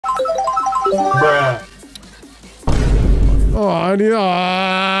Oh, I need...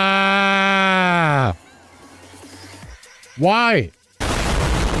 Why?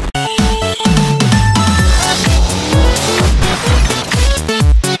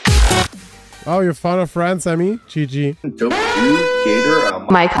 Oh, you're fond of friends, Emmy? GG.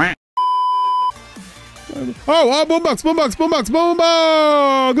 Mike. Oh, boombox, boombox, boombox,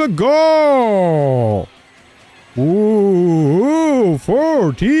 boombox! Good goal! Ooh,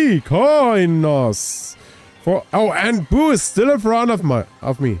 40 coins. Oh, and Boo is still in front of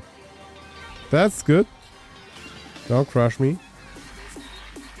me. That's good. Don't crush me.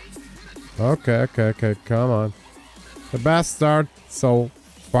 Okay, come on. The best start so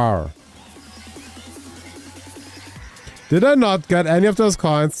far. Did I not get any of those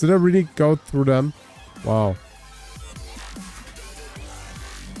coins? Did I really go through them? Wow.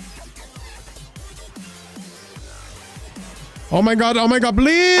 Oh my god,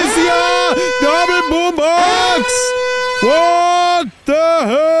 please! Yeah! Double boombox! What the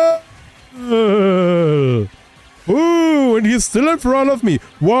hell? Ooh, and he's still in front of me.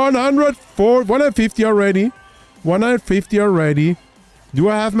 150 already. 150 already. Do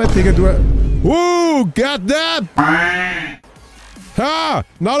I have my ticket? Ooh, get that! Ha!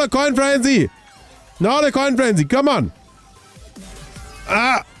 Not a coin frenzy! Not a coin frenzy, come on!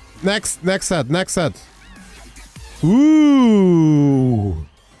 Ah! Next set. Ooh!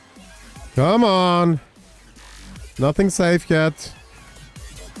 Come on! Nothing safe yet.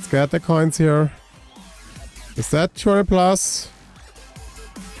 Let's get the coins here. Is that 200 plus?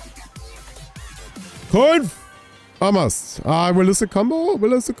 Coin! Almost. I will lose a combo.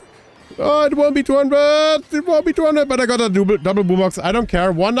 Oh, it won't be 200. It won't be 200, but I got a double boombox. I don't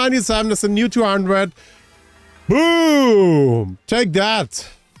care. 197 is a new 200. Boom! Take that.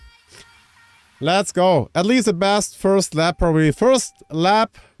 Let's go. At least the best first lap, probably. First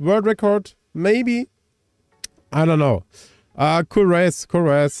lap, world record, maybe. I don't know. Cool race.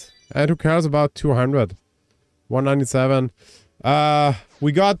 And who cares about 200? 197.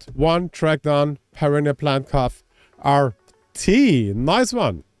 We got one track done. Piranha Plant Cove RT. Nice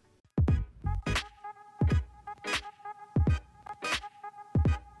one.